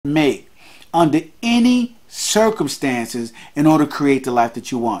make under any circumstances in order to create the life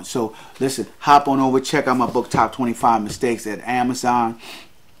that you want. So listen, hop on over, check out my book Top 25 Mistakes at Amazon,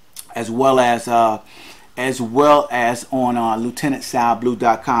 as well as on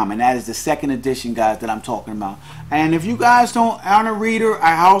lieutenantsalblue.com, and that is the second edition, guys, that I'm talking about. And if you guys aren't a reader,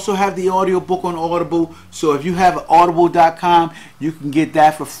 I also have the audiobook on Audible. So if you have audible.com, you can get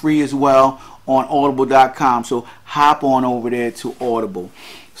that for free as well on audible.com. So hop on over there to Audible.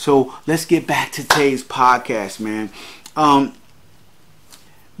 So let's get back to today's podcast, man.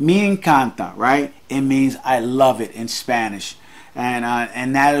 Me encanta, right? It means I love it in Spanish.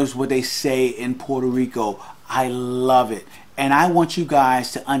 And that is what they say in Puerto Rico. I love it. And I want you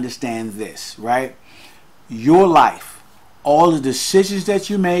guys to understand this, right? Your life, all the decisions that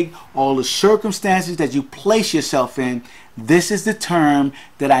you make, all the circumstances that you place yourself in, this is the term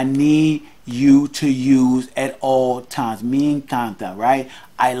that I need you to use at all times. Me encanta, right?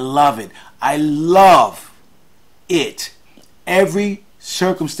 I love it. I love it. Every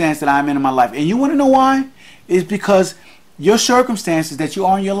circumstance that I'm in my life. And you want to know why? It's because your circumstances that you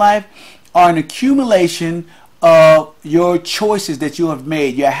are in your life are an accumulation of your choices that you have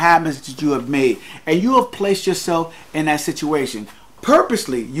made, your habits that you have made, and you have placed yourself in that situation.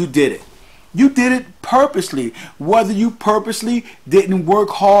 Purposely, you did it. You did it purposely. Whether you purposely didn't work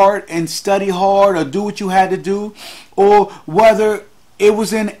hard and study hard or do what you had to do, or whether it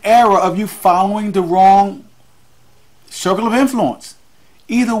was an error of you following the wrong circle of influence.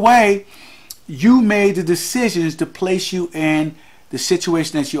 Either way, you made the decisions to place you in the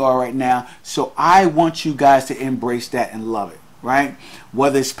situation that you are right now. So I want you guys to embrace that and love it, right?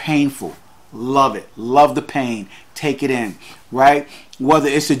 Whether it's painful, love it. Love the pain. Take it in, right? Whether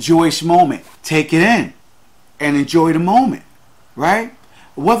it's a joyous moment, take it in and enjoy the moment, right?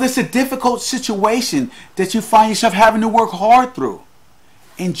 Whether it's a difficult situation that you find yourself having to work hard through,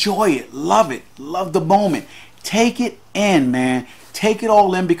 enjoy it. Love it. Love the moment. Take it in, man. Take it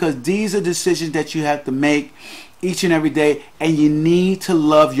all in, because these are decisions that you have to make each and every day, and you need to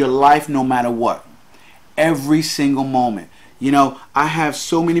love your life no matter what. Every single moment. You know, I have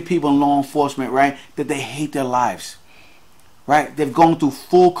so many people in law enforcement, right, that they hate their lives, right? They've gone through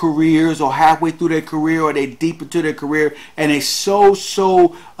full careers or halfway through their career, or they're deep into their career, and they're so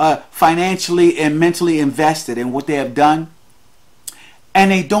financially and mentally invested in what they have done,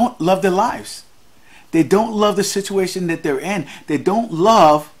 and they don't love their lives. They don't love the situation that they're in. They don't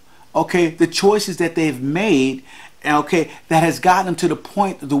love, okay, the choices that they've made, okay, that has gotten them to the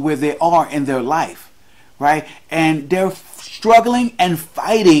point to where they are in their life, right? And they're struggling and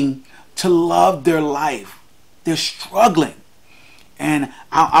fighting to love their life. They're struggling. And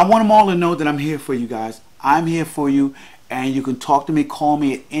I want them all to know that I'm here for you guys. I'm here for you, and you can talk to me, call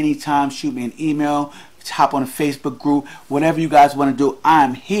me at any time, shoot me an email, hop on a Facebook group, whatever you guys want to do.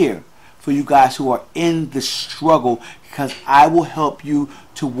 I'm here for you guys who are in the struggle, because I will help you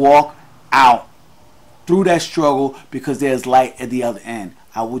to walk out through that struggle, because there's light at the other end.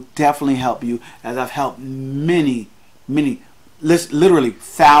 I will definitely help you, as I've helped many, literally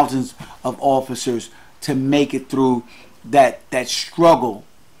thousands of officers to make it through that struggle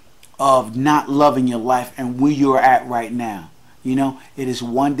of not loving your life and where you're at right now. You know, it is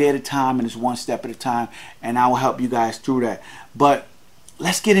one day at a time, and it's one step at a time, and I will help you guys through that. But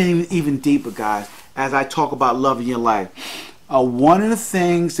let's get in even deeper, guys, as I talk about loving your life. One of the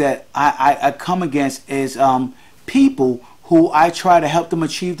things that I come against is people who I try to help them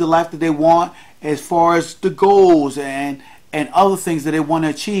achieve the life that they want, as far as the goals and other things that they want to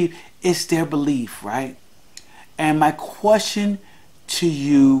achieve. It's their belief, right? And my question to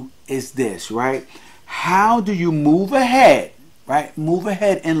you is this, right? How do you move ahead, right? Move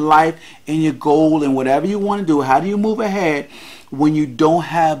ahead in life, in your goal, and whatever you want to do. How do you move ahead when you don't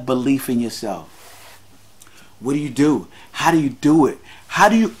have belief in yourself? What do? How do you do it? How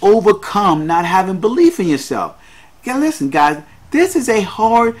do you overcome not having belief in yourself? Okay, listen, guys, this is a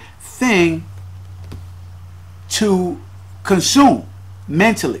hard thing to consume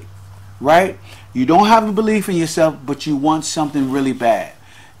mentally, right? You don't have a belief in yourself, but you want something really bad.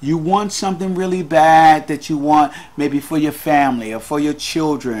 You want something really bad that you want maybe for your family or for your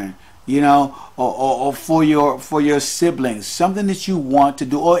children, you know, or for your siblings. Something that you want to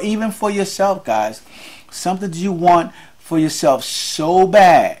do, or even for yourself, guys. Something that you want for yourself so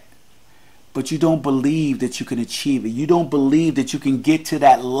bad, but you don't believe that you can achieve it. You don't believe that you can get to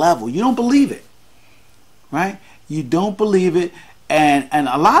that level. You don't believe it, right? You don't believe it. And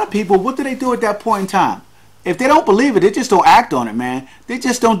a lot of people, what do they do at that point in time? If they don't believe it, they just don't act on it, man. They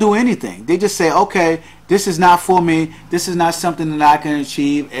just don't do anything. They just say, okay, this is not for me. This is not something that I can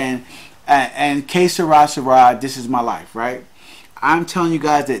achieve. And que sera, sera, this is my life, right? I'm telling you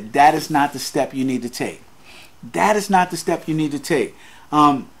guys that that is not the step you need to take. That is not the step you need to take.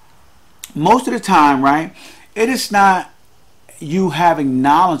 Most of the time, right, it is not you having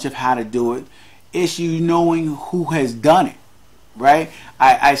knowledge of how to do it. It's you knowing who has done it, right?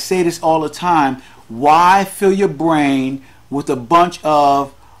 I say this all the time. Why fill your brain with a bunch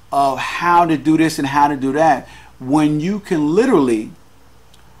of how to do this and how to do that when you can literally,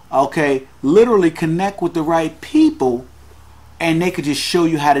 okay, literally connect with the right people and they could just show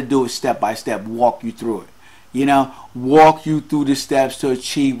you how to do it step by step, walk you through it. You know, walk you through the steps to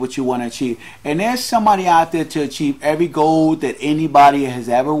achieve what you want to achieve. And there's somebody out there to achieve every goal that anybody has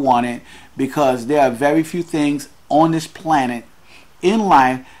ever wanted, because there are very few things on this planet in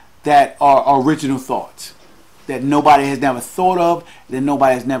life that are original thoughts that nobody has never thought of, that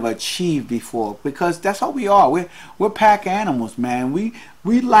nobody has never achieved before, because that's how we are. We're pack animals, man.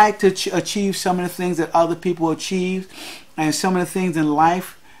 We like to achieve some of the things that other people achieve, and some of the things in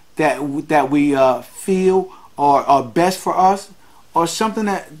life that we feel are best for us, or something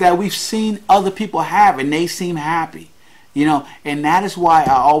that we've seen other people have and they seem happy, you know. And that is why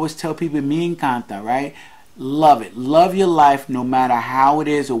I always tell people, me and Kanta, right? Love it. Love your life no matter how it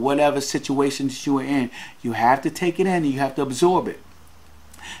is or whatever situations you are in. You have to take it in and you have to absorb it.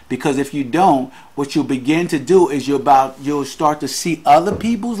 Because if you don't, what you'll begin to do is you'll start to see other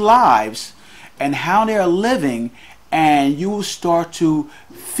people's lives and how they're living, and you will start to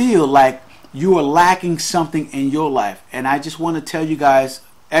feel like you are lacking something in your life. And I just want to tell you guys,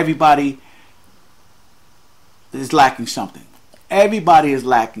 everybody is lacking something. Everybody is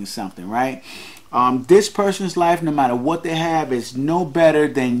lacking something, right? This person's life, no matter what they have, is no better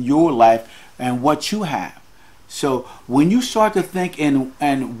than your life and what you have. So when you start to think in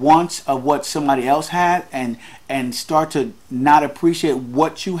wants of what somebody else had, and start to not appreciate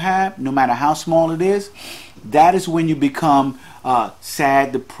what you have, no matter how small it is, that is when you become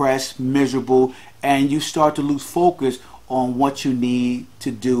sad, depressed, miserable, and you start to lose focus on what you need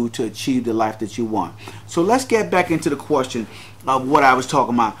to do to achieve the life that you want. So let's get back into the question of what I was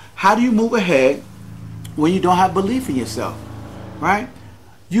talking about. How do you move ahead when you don't have belief in yourself, right?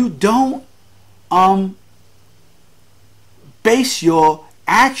 You don't base your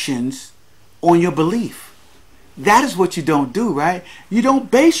actions on your belief. That is what you don't do, right? You don't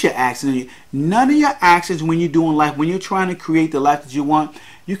base your actions. None of your actions when you're doing life, when you're trying to create the life that you want,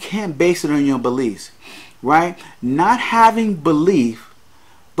 you can't base it on your beliefs, right? Not having belief,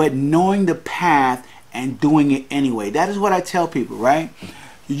 but knowing the path and doing it anyway. That is what I tell people, right?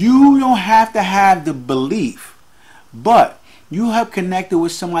 You don't have to have the belief, but you have connected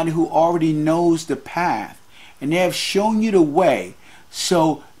with somebody who already knows the path, and they have shown you the way.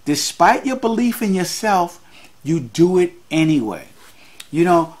 So despite your belief in yourself, you do it anyway. You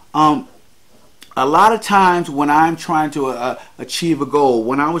know, a lot of times when I'm trying to achieve a goal,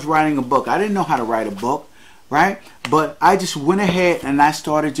 when I was writing a book, I didn't know how to write a book, right? But I just went ahead and I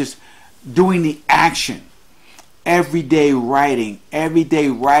started just doing the action. Everyday writing, and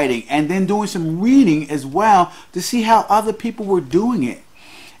then doing some reading as well to see how other people were doing it.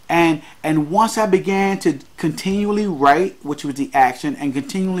 And once I began to continually write, which was the action, and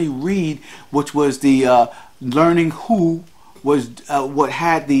continually read, which was the learning who was what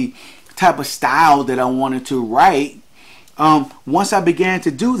had the type of style that I wanted to write. Once I began to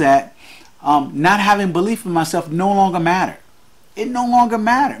do that, not having belief in myself no longer mattered. It no longer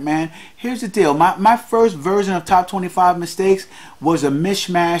mattered, man. Here's the deal. My first version of Top 25 Mistakes was a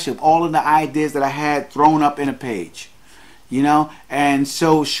mishmash of all of the ideas that I had thrown up in a page. You know, and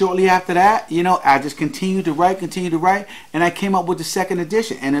so shortly after that, you know, I just continued to write, and I came up with the second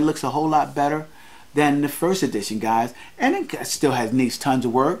edition, and it looks a whole lot better than the first edition, guys. And it still needs tons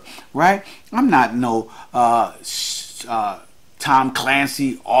of work, right? I'm not no Tom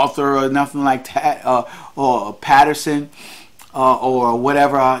Clancy author or nothing like that, or Patterson, or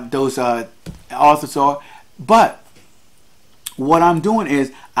whatever those authors are. But what I'm doing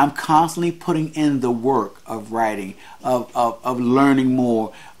is I'm constantly putting in the work of writing, of learning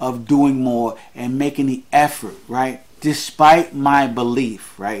more, of doing more, and making the effort, right? Despite my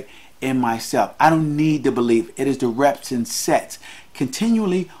belief, right, in myself. I don't need the belief. It is the reps and sets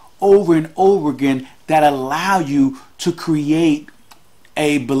continually over and over again that allow you to create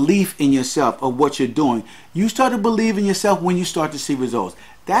a belief in yourself of what you're doing. You start to believe in yourself when you start to see results.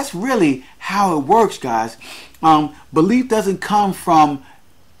 That's really how it works, guys. Belief doesn't come from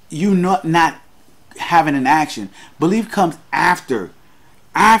you not having an action. Belief comes after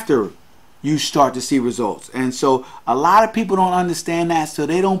you start to see results. And so a lot of people don't understand that, so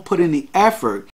they don't put in the effort